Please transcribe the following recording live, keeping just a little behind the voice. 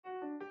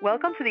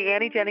Welcome to the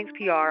Annie Jennings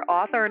PR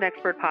Author and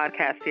Expert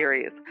Podcast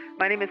Series.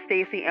 My name is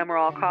Stacey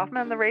Emerald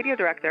Kaufman. I'm the radio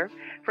director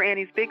for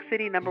Annie's Big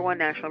City #1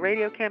 national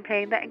radio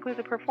campaign that includes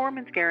a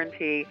performance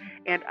guarantee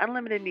and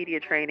unlimited media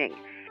training.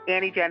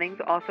 Annie Jennings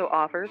also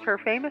offers her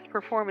famous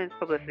performance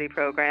publicity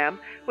program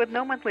with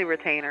no monthly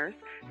retainers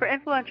for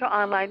influential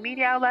online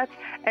media outlets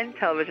and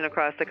television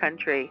across the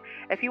country.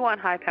 If you want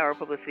high-power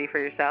publicity for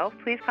yourself,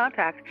 please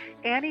contact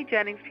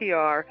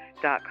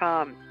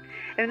AnnieJenningsPR.com.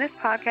 In this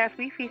podcast,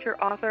 we feature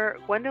author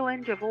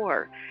Gwendolyn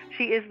Javor.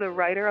 She is the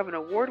writer of an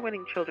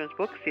award-winning children's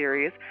book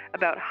series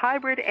about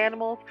hybrid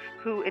animals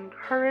who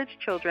encourage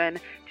children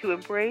to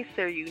embrace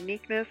their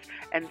uniqueness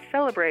and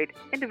celebrate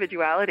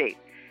individuality.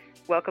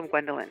 Welcome,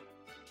 Gwendolyn.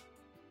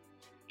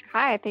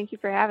 Hi, thank you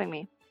for having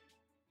me.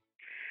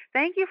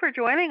 Thank you for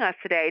joining us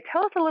today.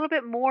 Tell us a little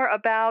bit more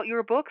about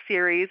your book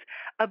series,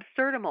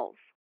 Absurdimals.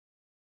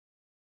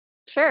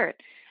 Sure.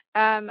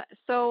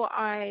 So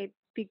I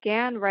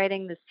began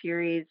writing the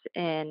series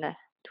in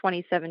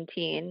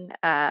 2017.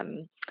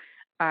 I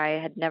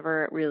had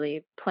never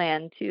really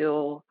planned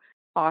to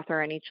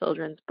author any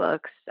children's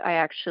books. I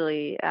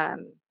actually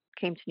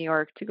came to New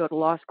York to go to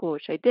law school,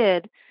 which I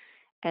did.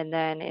 And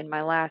then in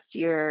my last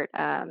year,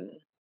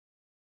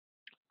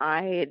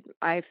 I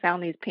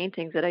found these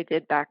paintings that I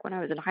did back when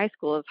I was in high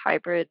school of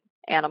hybrid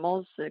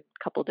animals, a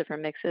couple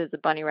different mixes, a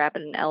bunny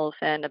rabbit, an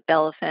elephant, a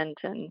belephant,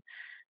 and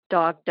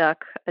dog,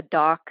 duck, a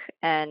dock,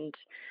 and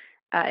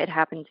it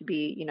happened to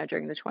be,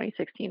 during the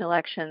 2016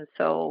 election.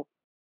 So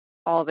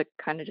all of it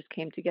kind of just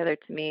came together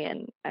to me,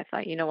 and I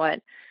thought, you know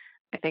what,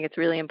 I think it's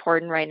really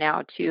important right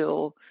now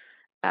to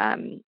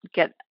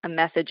get a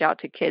message out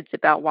to kids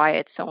about why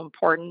it's so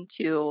important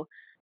to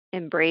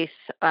embrace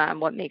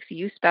what makes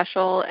you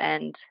special,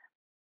 and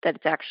that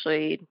it's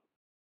actually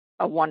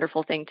a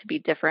wonderful thing to be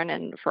different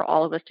and for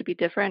all of us to be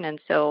different. And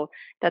so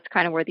that's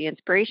kind of where the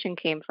inspiration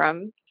came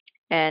from.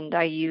 And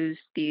I use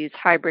these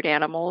hybrid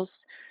animals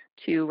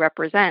to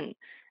represent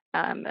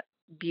um,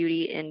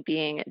 beauty in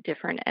being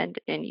different and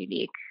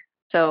unique.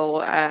 So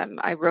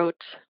I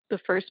wrote the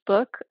first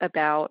book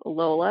about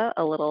Lola,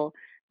 a little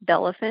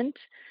belephant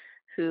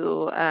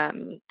who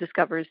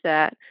discovers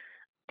that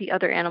the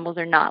other animals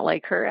are not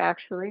like her,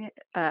 actually.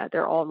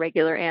 They're all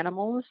regular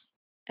animals.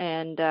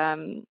 And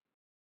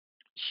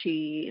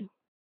she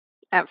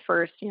at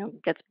first,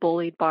 gets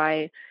bullied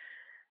by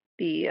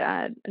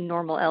the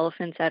normal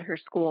elephants at her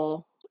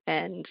school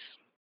and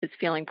is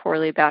feeling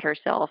poorly about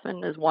herself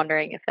and is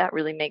wondering if that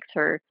really makes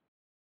her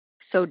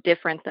so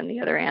different than the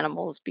other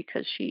animals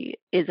because she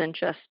isn't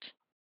just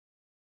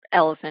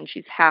elephant,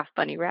 she's half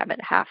bunny rabbit,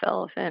 half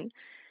elephant.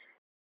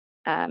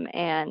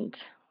 And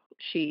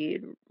she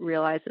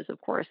realizes,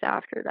 of course,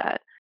 after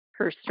that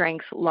her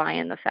strengths lie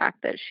in the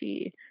fact that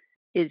she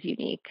is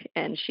unique,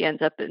 and she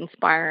ends up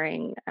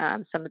inspiring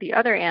some of the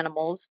other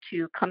animals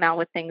to come out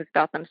with things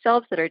about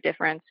themselves that are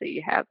different. So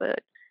you have a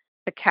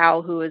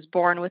cow who is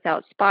born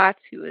without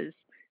spots, who is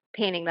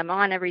painting them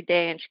on every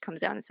day, and she comes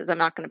down and says, "I'm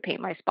not going to paint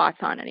my spots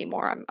on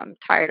anymore. I'm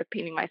tired of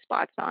painting my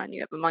spots on."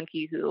 You have a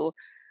monkey who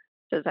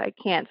says, "I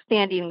can't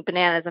stand eating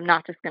bananas. I'm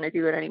not just going to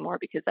do it anymore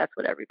because that's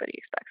what everybody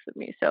expects of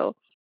me." So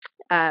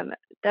um,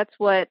 that's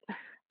what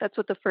that's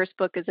what the first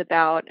book is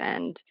about,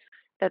 and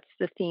that's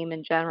the theme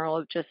in general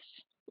of just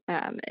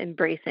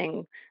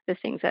embracing the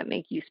things that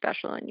make you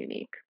special and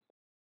unique.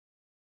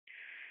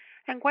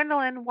 And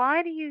Gwendolyn,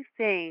 why do you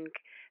think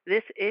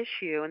this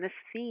issue and this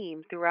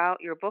theme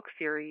throughout your book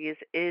series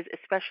is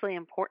especially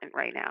important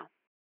right now?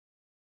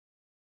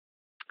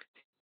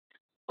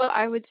 Well,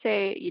 I would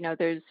say,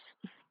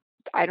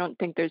 I don't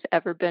think there's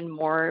ever been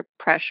more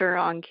pressure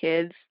on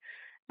kids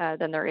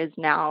than there is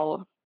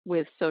now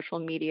with social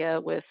media.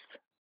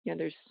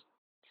 There's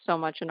so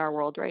much in our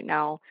world right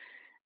now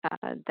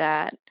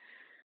that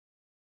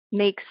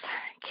makes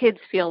kids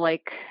feel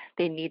like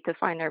they need to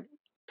find their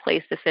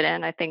place to fit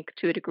in. I think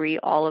to a degree,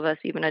 all of us,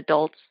 even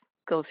adults,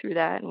 go through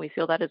that and we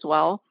feel that as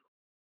well.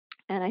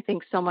 And I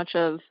think so much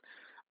of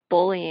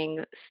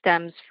bullying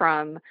stems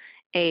from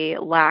a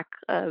lack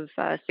of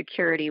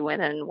security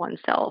within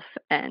oneself.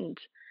 And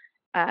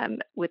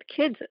with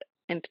kids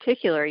in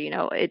particular,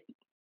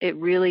 it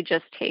really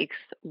just takes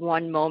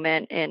one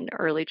moment in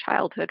early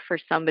childhood for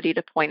somebody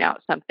to point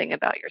out something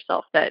about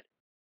yourself that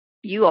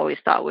you always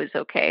thought was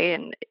okay,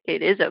 and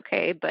it is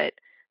okay, but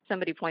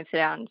somebody points it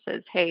out and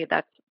says, "Hey,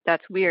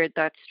 that's weird,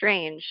 that's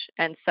strange,"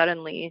 and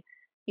suddenly,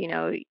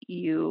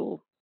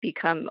 you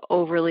become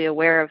overly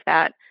aware of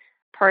that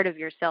part of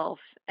yourself,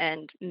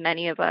 and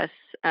many of us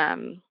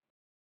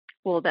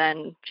will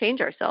then change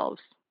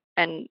ourselves,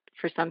 and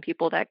for some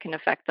people that can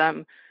affect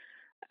them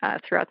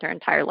throughout their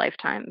entire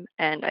lifetime.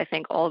 And I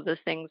think all of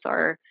those things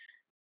are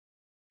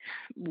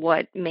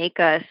what make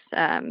us.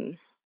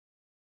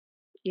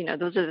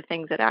 Those are the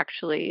things that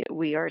actually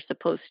we are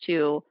supposed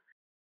to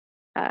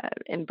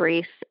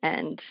embrace,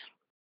 and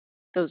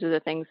those are the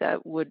things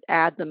that would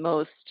add the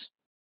most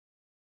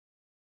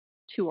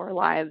to our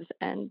lives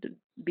and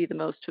be the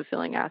most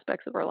fulfilling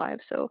aspects of our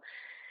lives. So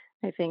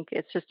I think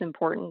it's just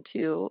important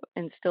to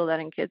instill that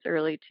in kids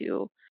early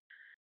to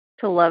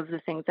love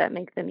the things that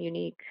make them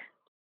unique.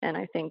 And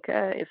I think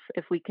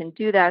if we can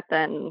do that,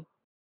 then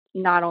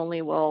not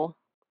only will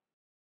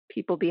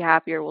people be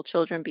happier, will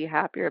children be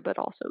happier, but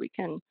also we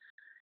can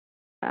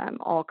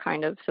all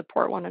kind of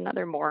support one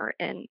another more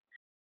in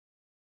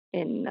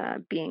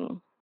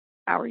being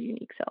our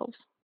unique selves.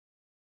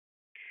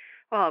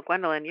 Well,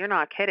 Gwendolyn, you're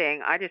not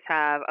kidding. I just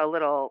have a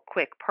little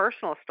quick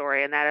personal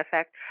story in that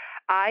effect.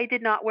 I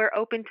did not wear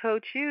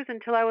open-toed shoes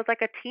until I was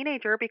like a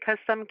teenager because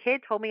some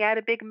kid told me I had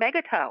a big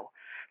mega toe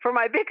for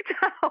my big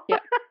toe. Yeah,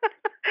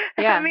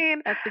 I yeah,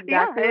 mean, that's yeah,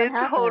 exactly what it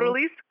happens.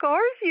 totally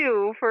scars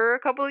you for a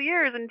couple of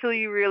years until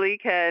you really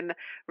can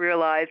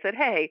realize that,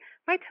 hey,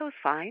 my toe's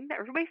fine.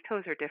 Everybody's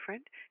toes are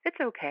different. It's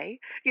okay,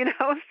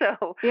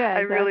 So Yeah,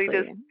 I really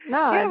just, exactly.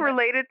 No, yeah, and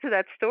related to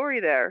that story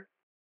there.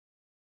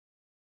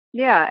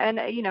 yeah, and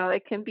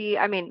it can be.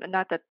 I mean,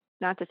 not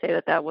to say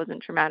that that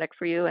wasn't traumatic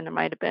for you, and it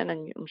might have been,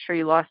 and I'm sure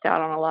you lost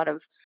out on a lot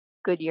of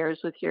good years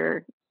with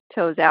your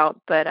toes out.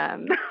 But it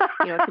can be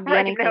Right. No,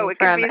 anything it could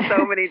from be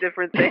so many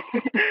different things.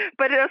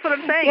 But that's what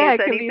I'm saying. yeah,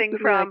 It's it can be anything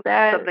something like from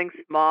that. something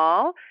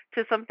small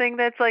to something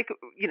that's like,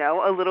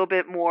 a little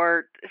bit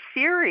more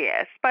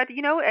serious. But,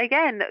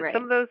 again, some Right,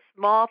 of those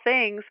small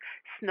things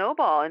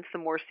snowball into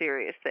some more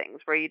serious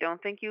things where you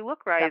don't think you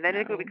look right. And then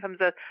it definitely. becomes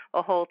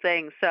a whole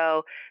thing.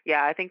 So,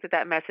 yeah, I think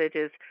that message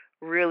is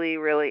really,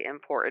 really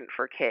important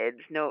for kids,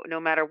 no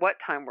matter what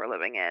time we're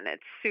living in.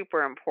 It's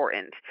super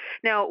important.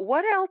 Now,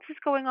 what else is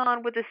going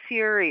on with the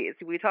series?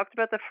 We talked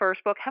about the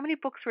first book. How many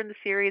books are in the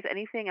series?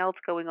 Anything else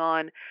going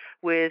on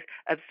with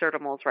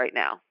Absurdimals right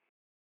now?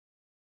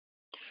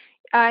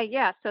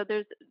 Yeah. So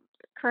there's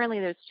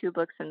two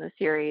books in the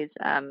series.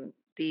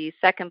 The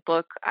second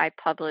book I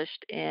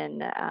published in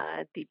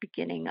the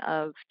beginning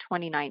of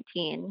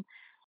 2019,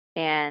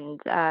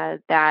 and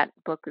that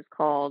book is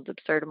called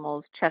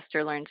Absurdimals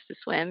Chester Learns to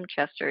Swim.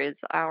 Chester is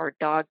our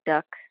dog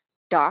duck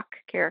doc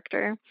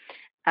character.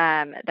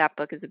 That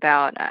book is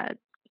about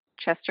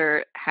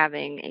Chester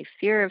having a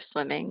fear of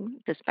swimming,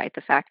 despite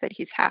the fact that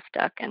he's half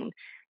duck, and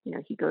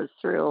he goes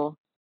through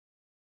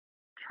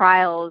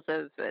trials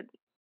of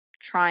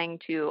trying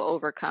to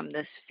overcome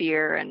this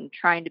fear and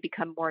trying to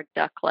become more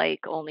duck-like,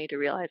 only to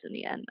realize in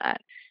the end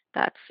that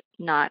that's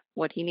not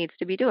what he needs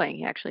to be doing.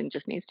 He actually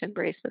just needs to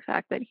embrace the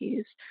fact that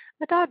he's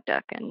a dog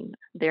duck, and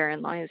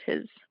therein lies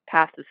his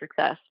path to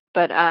success.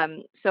 But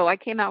so I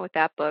came out with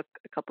that book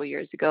a couple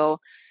years ago,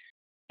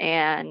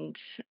 and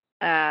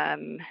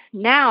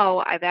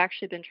now I've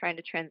actually been trying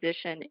to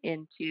transition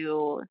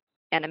into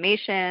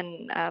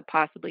animation,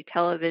 possibly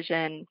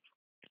television.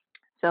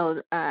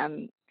 So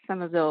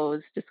some of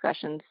those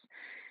discussions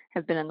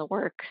have been in the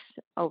works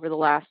over the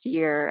last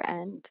year,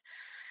 and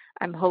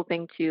I'm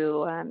hoping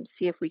to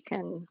see if we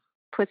can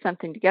put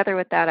something together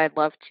with that. I'd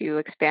love to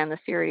expand the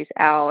series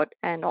out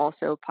and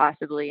also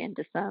possibly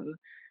into some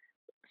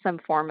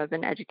form of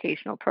an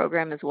educational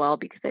program as well,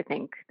 because I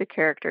think the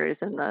characters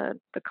and the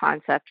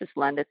concept just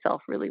lend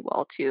itself really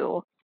well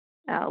to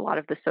a lot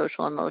of the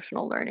social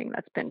emotional learning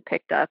that's been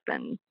picked up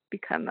and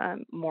become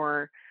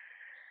more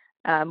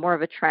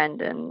of a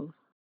trend in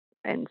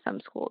some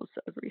schools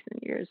of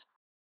recent years.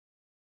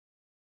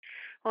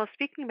 Well,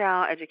 speaking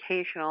about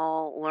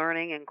educational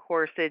learning and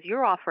courses,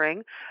 you're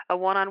offering a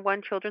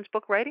one-on-one children's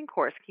book writing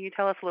course. Can you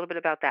tell us a little bit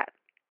about that?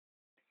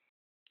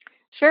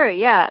 Sure,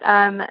 yeah.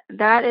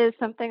 That is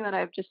something that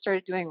I've just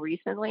started doing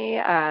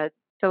recently.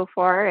 So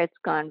far, it's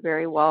gone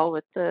very well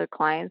with the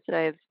clients that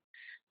I've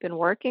been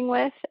working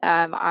with.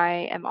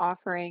 I am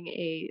offering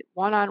a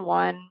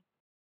one-on-one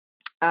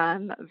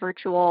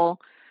virtual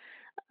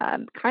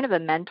kind of a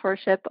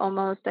mentorship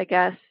almost, I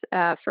guess,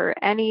 for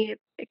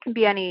it can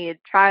be any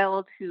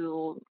child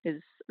who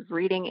is of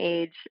reading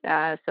age,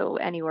 so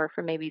anywhere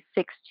from maybe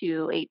 6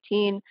 to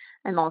 18.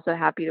 I'm also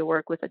happy to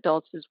work with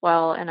adults as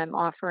well, and I'm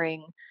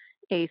offering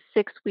a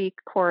 6-week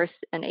course,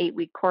 an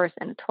 8-week course,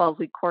 and a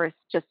 12-week course,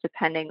 just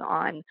depending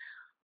on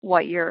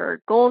what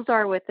your goals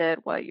are with it,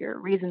 what your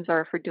reasons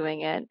are for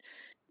doing it.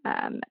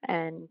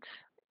 And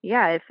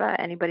yeah, if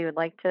anybody would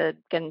like to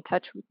get in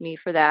touch with me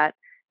for that,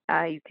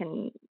 you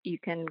can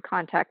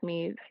contact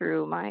me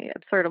through my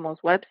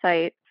Absurdimals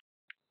website,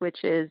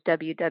 which is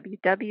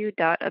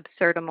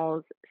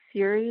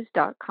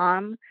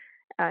www.absurdimalseries.com.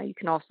 You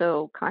can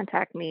also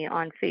contact me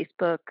on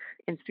Facebook,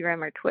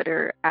 Instagram, or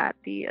Twitter at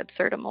the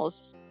Absurdimals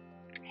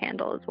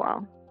handle as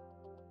well.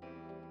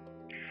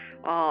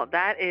 Oh,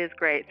 that is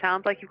great.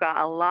 Sounds like you've got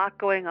a lot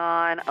going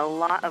on, a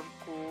lot of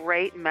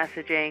great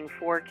messaging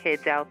for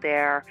kids out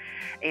there.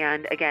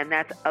 And again,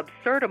 that's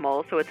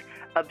Absurdimals. So it's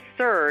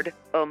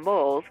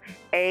Absurdimals,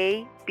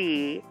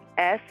 ABSURDIMALS,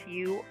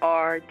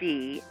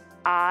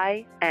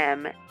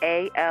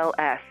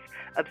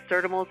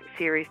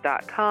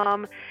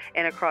 absurdimals.series.com,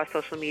 and across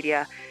social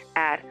media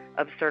at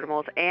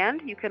Absurdimals.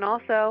 And you can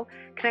also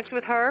connect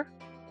with her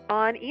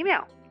on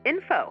email,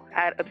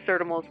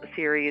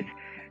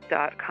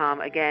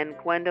 info@absurdimals.series.com. Again,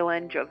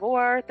 Gwendolyn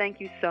Javor,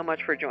 thank you so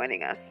much for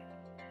joining us.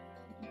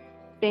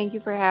 Thank you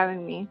for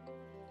having me.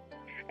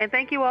 And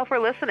thank you all for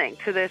listening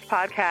to this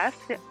podcast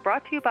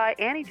brought to you by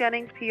Annie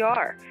Jennings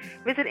PR.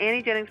 Visit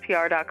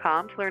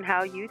AnnieJenningsPR.com to learn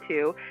how you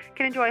too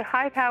can enjoy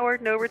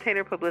high-powered,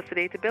 no-retainer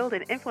publicity to build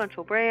an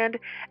influential brand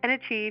and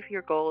achieve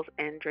your goals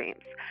and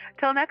dreams.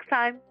 Till next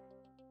time.